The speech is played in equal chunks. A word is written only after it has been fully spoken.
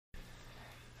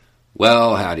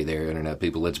Well, howdy there, Internet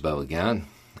people. It's Bo again.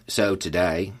 So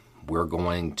today we're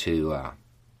going to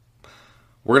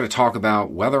talk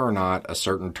about whether or not a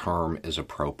certain term is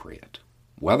appropriate,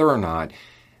 whether or not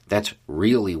that's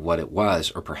really what it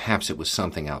was, or perhaps it was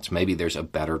something else. Maybe there's a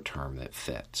better term that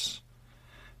fits.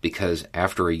 Because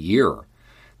after a year,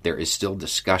 there is still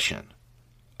discussion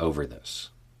over this.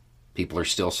 People are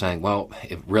still saying, well,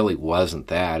 it really wasn't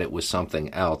that. It was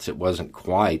something else. It wasn't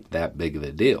quite that big of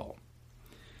a deal.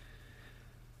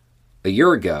 A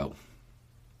year ago,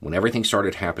 when everything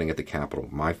started happening at the Capitol,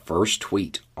 my first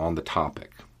tweet on the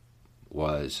topic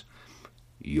was,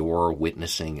 "You're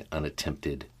witnessing an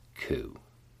attempted coup."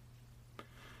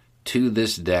 To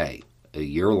this day, a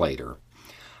year later,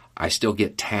 I still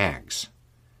get tags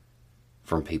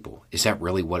from people. Is that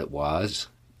really what it was?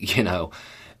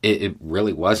 It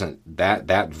really wasn't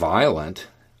that violent.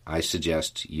 I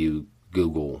suggest you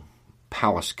Google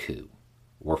palace coup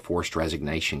or forced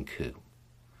resignation coup.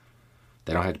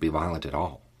 They don't have to be violent at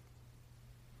all.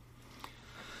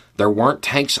 There weren't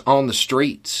tanks on the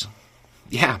streets.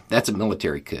 Yeah, that's a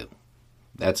military coup.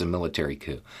 That's a military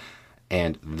coup.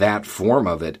 And that form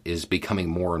of it is becoming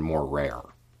more and more rare.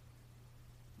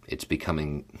 It's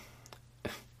becoming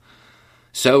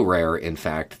so rare, in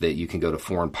fact, that you can go to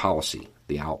Foreign Policy,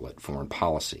 the outlet, Foreign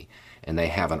Policy, and they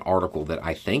have an article that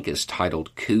I think is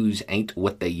titled, "Coups Ain't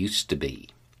What They Used to Be."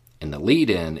 And the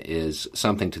lead-in is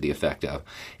something to the effect of,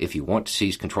 if you want to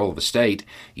seize control of a state,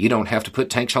 you don't have to put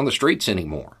tanks on the streets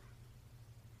anymore.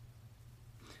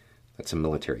 That's a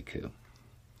military coup.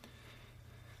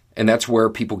 And that's where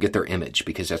people get their image,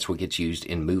 because that's what gets used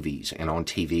in movies and on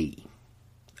TV.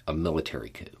 A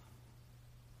military coup.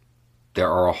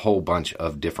 There are a whole bunch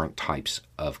of different types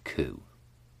of coup.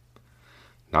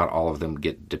 Not all of them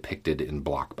get depicted in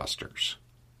blockbusters.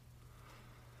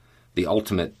 The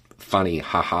ultimate funny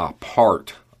haha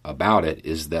part about it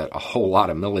is that a whole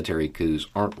lot of military coups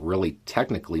aren't really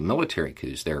technically military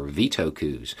coups. They're veto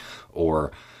coups,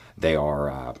 or they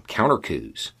are counter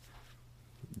coups.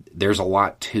 There's a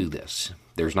lot to this.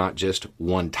 There's not just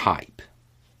one type.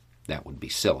 That would be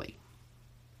silly.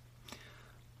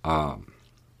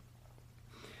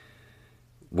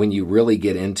 When you really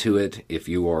get into it, if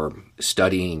you are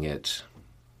studying it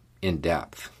in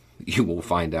depth, you will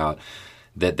find out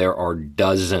that there are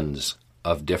dozens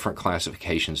of different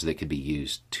classifications that could be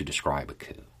used to describe a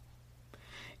coup.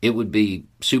 It would be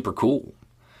super cool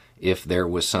if there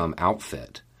was some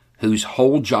outfit whose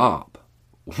whole job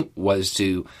was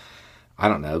to,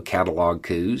 catalog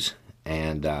coups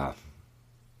and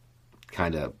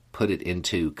kind of put it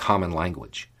into common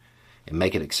language and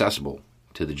make it accessible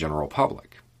to the general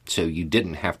public, so you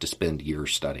didn't have to spend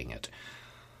years studying it.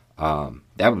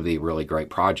 That would be a really great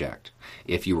project.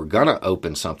 If you were going to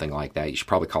open something like that, you should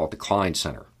probably call it the Klein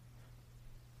Center.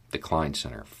 The Klein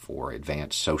Center for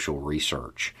Advanced Social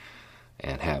Research,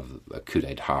 and have a coup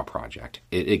d'etat project.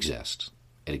 It exists.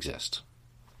 It exists.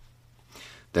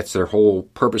 That's their whole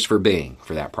purpose for being,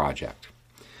 for that project.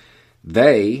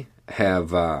 They have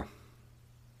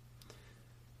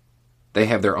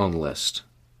their own list,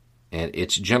 and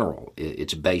it's general.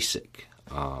 It's basic.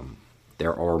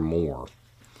 There are more.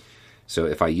 So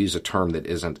if I use a term that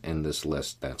isn't in this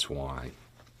list, that's why.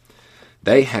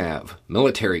 They have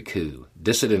military coup,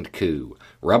 dissident coup,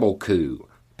 rebel coup,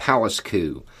 palace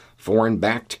coup,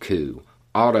 foreign-backed coup,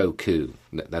 auto coup,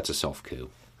 that's a self-coup,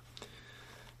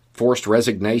 forced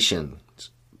resignation,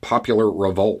 popular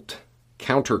revolt,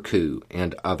 counter coup,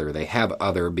 and other. They have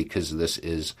other because this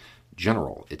is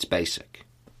general. It's basic.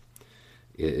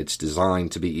 It's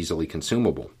designed to be easily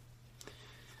consumable.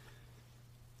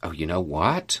 Oh, you know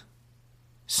what?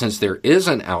 Since there is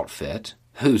an outfit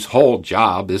whose whole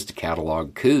job is to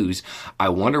catalog coups, I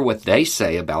wonder what they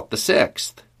say about the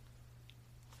 6th.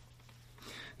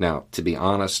 Now, to be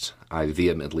honest, I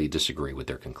vehemently disagree with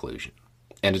their conclusion.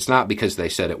 And it's not because they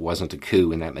said it wasn't a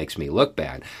coup and that makes me look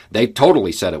bad. They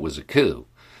totally said it was a coup,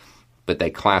 but they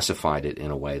classified it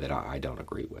in a way that I don't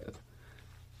agree with.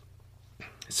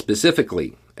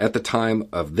 Specifically, at the time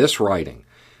of this writing,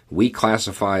 we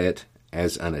classify it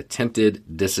as an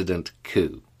attempted dissident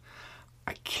coup.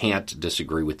 I can't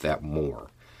disagree with that more.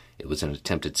 It was an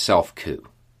attempted self-coup.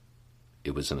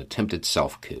 It was an attempted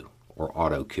self-coup, or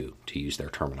auto-coup, to use their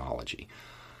terminology.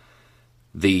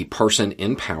 The person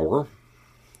in power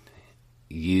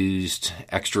used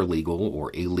extra-legal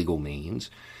or illegal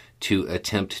means to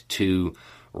attempt to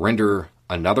render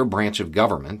another branch of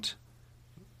government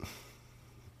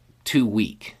too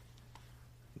weak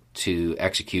to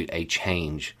execute a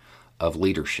change of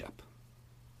leadership.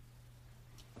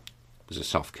 It was a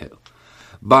self-coup.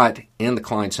 But in the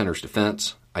Klein Center's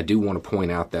defense, I do want to point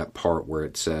out that part where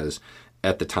it says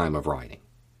at the time of writing.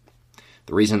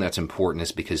 The reason that's important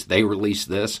is because they released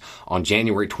this on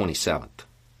January 27th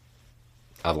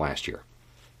of last year.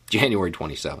 January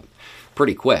 27th.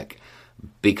 Pretty quick,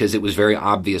 because it was very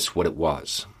obvious what it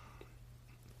was.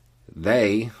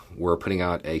 They were putting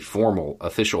out a formal,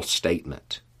 official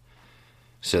statement.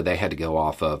 So they had to go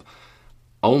off of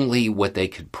only what they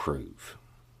could prove.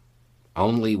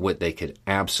 Only what they could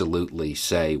absolutely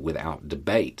say without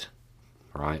debate,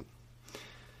 right?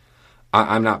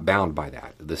 I'm not bound by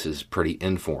that. This is pretty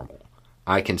informal.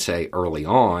 I can say early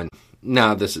on,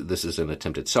 no, this is an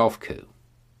attempted self-coup,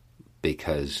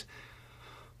 because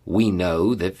we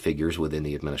know that figures within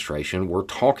the administration were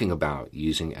talking about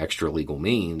using extra-legal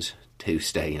means to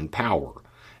stay in power,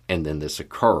 and then this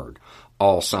occurred.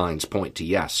 All signs point to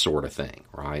yes, sort of thing,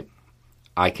 right?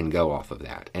 I can go off of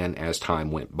that. And as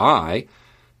time went by,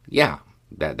 yeah,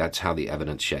 that's how the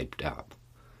evidence shaped up.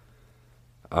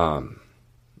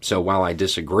 So while I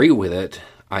disagree with it,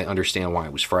 I understand why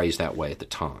it was phrased that way at the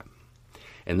time.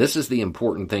 And this is the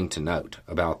important thing to note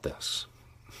about this.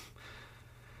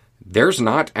 There's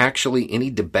not actually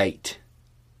any debate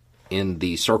in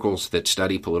the circles that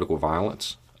study political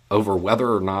violence over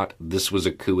whether or not this was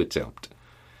a coup attempt.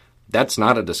 That's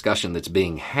not a discussion that's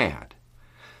being had.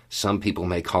 Some people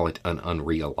may call it an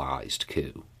unrealized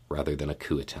coup rather than a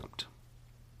coup attempt.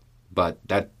 But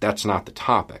that's not the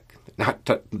topic.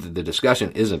 The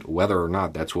discussion isn't whether or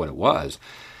not that's what it was.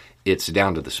 It's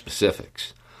down to the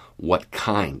specifics. What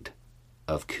kind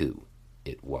of coup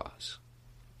it was.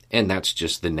 And that's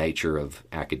just the nature of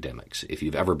academics. If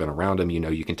you've ever been around them, you know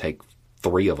you can take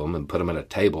 3 of them and put them at a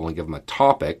table and give them a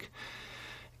topic,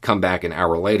 come back an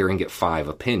hour later and get 5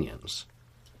 opinions.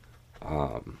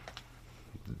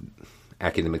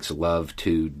 Academics love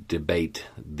to debate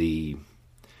the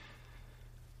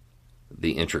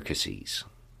intricacies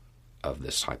of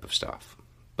this type of stuff.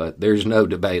 But there's no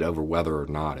debate over whether or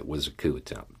not it was a coup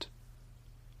attempt.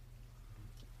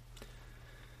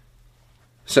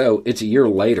 So it's a year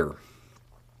later,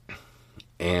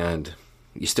 and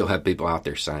you still have people out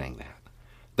there saying that.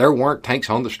 There weren't tanks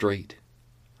on the street.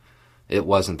 It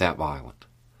wasn't that violent.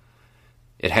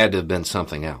 It had to have been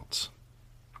something else.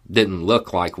 Didn't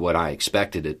look like what I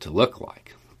expected it to look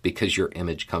like, because your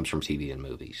image comes from TV and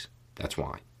movies. That's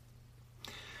why.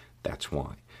 That's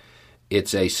why.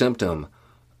 It's a symptom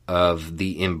of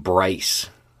the embrace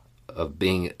of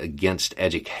being against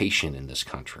education in this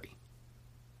country.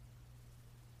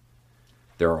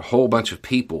 There are a whole bunch of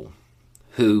people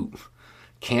who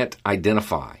can't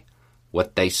identify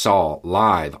what they saw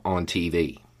live on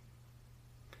TV.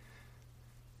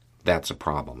 That's a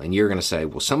problem. And you're going to say,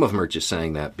 well, some of them are just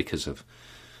saying that because of,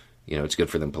 it's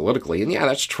good for them politically. And yeah,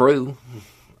 that's true.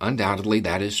 Undoubtedly,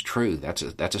 that is true. That's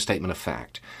a statement of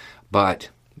fact. But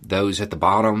those at the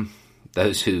bottom,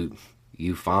 those who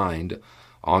you find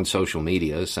on social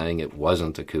media saying it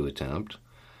wasn't a coup attempt,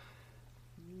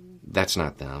 that's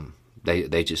not them.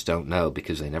 They just don't know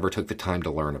because they never took the time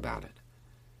to learn about it.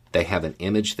 They have an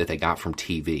image that they got from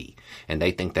TV, and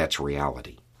they think that's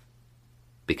reality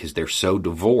because they're so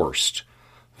divorced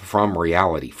from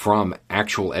reality, from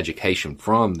actual education,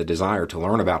 from the desire to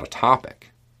learn about a topic.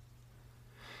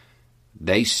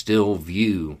 They still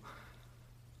view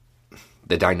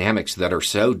the dynamics that are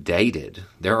so dated.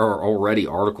 There are already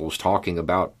articles talking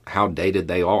about how dated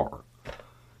they are.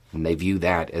 And they view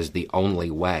that as the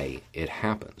only way it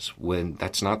happens, when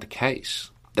that's not the case.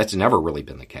 That's never really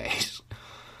been the case.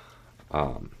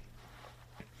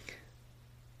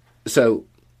 So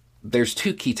there's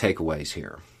 2 key takeaways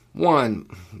here. One,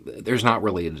 there's not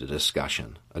really a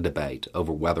discussion, a debate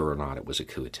over whether or not it was a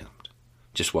coup attempt.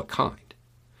 Just what kind.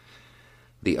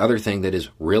 The other thing that is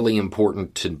really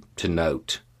important to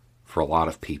note for a lot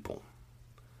of people,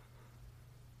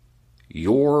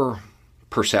 your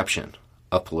perception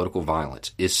of political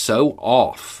violence is so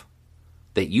off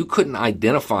that you couldn't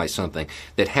identify something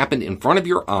that happened in front of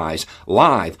your eyes,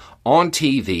 live, on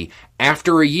TV,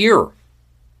 after a year.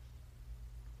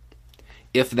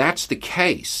 If that's the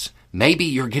case, maybe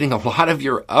you're getting a lot of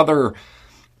your other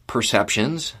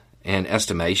perceptions and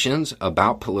estimations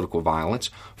about political violence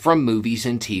from movies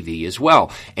and TV as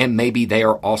well. And maybe they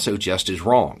are also just as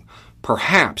wrong.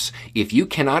 Perhaps if you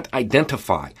cannot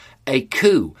identify a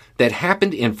coup that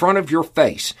happened in front of your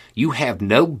face, you have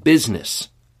no business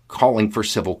calling for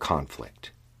civil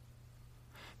conflict.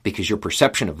 Because your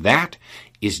perception of that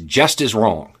is just as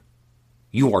wrong.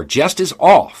 You are just as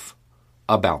off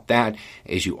about that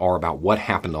as you are about what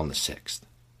happened on the 6th.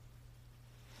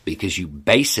 Because you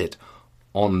base it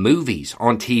on movies,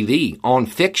 on TV, on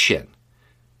fiction.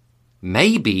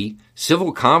 Maybe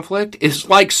civil conflict is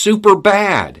like super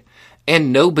bad,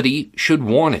 and nobody should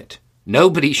want it.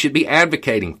 Nobody should be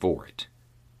advocating for it.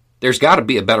 There's got to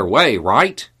be a better way,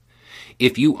 right?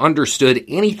 If you understood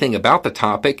anything about the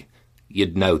topic,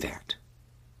 you'd know that.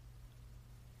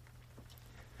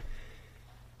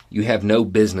 You have no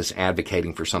business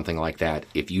advocating for something like that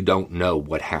if you don't know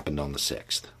what happened on the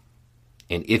 6th.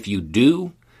 And if you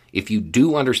do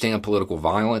understand political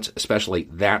violence, especially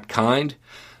that kind,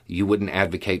 you wouldn't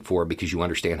advocate for it because you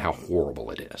understand how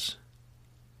horrible it is.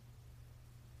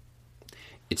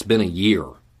 It's been a year,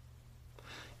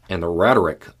 and the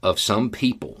rhetoric of some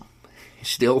people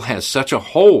still has such a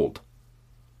hold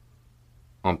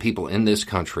on people in this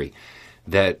country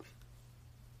that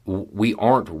we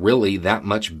aren't really that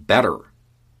much better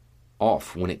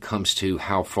off when it comes to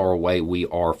how far away we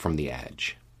are from the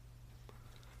edge.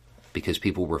 Because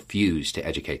people refuse to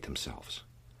educate themselves.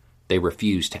 They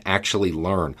refuse to actually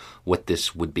learn what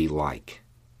this would be like.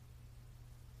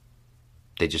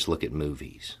 They just look at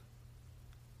movies.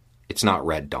 It's not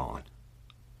Red Dawn.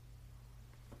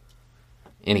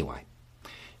 Anyway,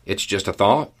 it's just a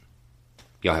thought.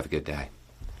 Y'all have a good day.